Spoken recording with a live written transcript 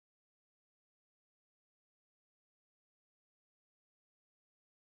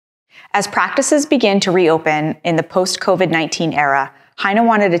As practices begin to reopen in the post-COVID-19 era, Heine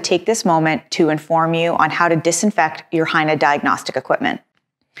wanted to take this moment to inform you on how to disinfect your HEINE diagnostic equipment.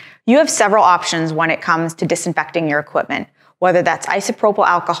 You have several options when it comes to disinfecting your equipment, whether that's isopropyl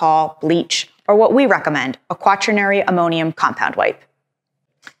alcohol, bleach, or what we recommend, a quaternary ammonium compound wipe.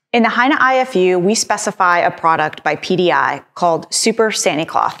 In the HEINE IFU, we specify a product by PDI called Super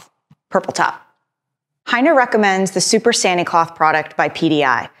SaniCloth, purple top. HEINE recommends the Super SaniCloth product by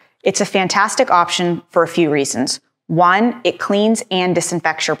PDI. It's a fantastic option for a few reasons. One, it cleans and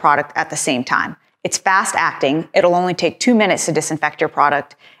disinfects your product at the same time. It's fast acting, it'll only take 2 minutes to disinfect your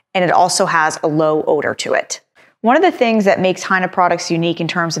product, and it also has a low odor to it. One of the things that makes HEINE products unique in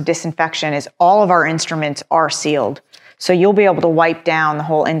terms of disinfection is all of our instruments are sealed. So you'll be able to wipe down the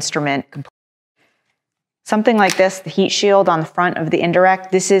whole instrument completely. Something like this, the heat shield on the front of the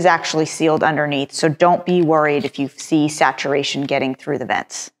Indirect, this is actually sealed underneath, so don't be worried if you see saturation getting through the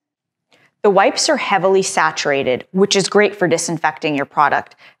vents. The wipes are heavily saturated, which is great for disinfecting your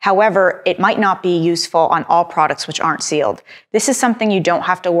product. However, it might not be useful on all products which aren't sealed. This is something you don't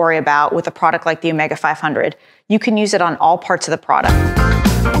have to worry about with a product like the Omega 500. You can use it on all parts of the product.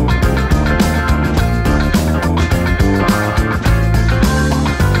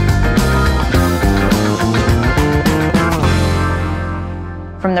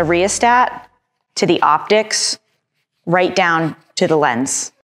 From the rheostat to the optics, right down to the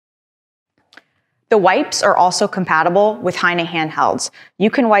lens. The wipes are also compatible with HEINE handhelds.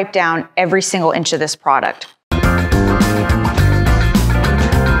 You can wipe down every single inch of this product.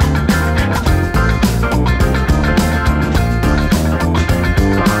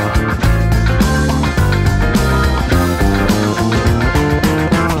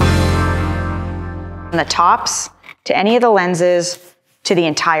 From the tops to any of the lenses to the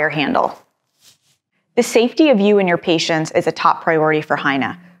entire handle. The safety of you and your patients is a top priority for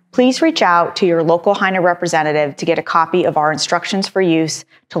HEINE. Please reach out to your local HEINE representative to get a copy of our instructions for use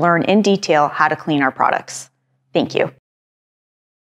to learn in detail how to clean our products. Thank you.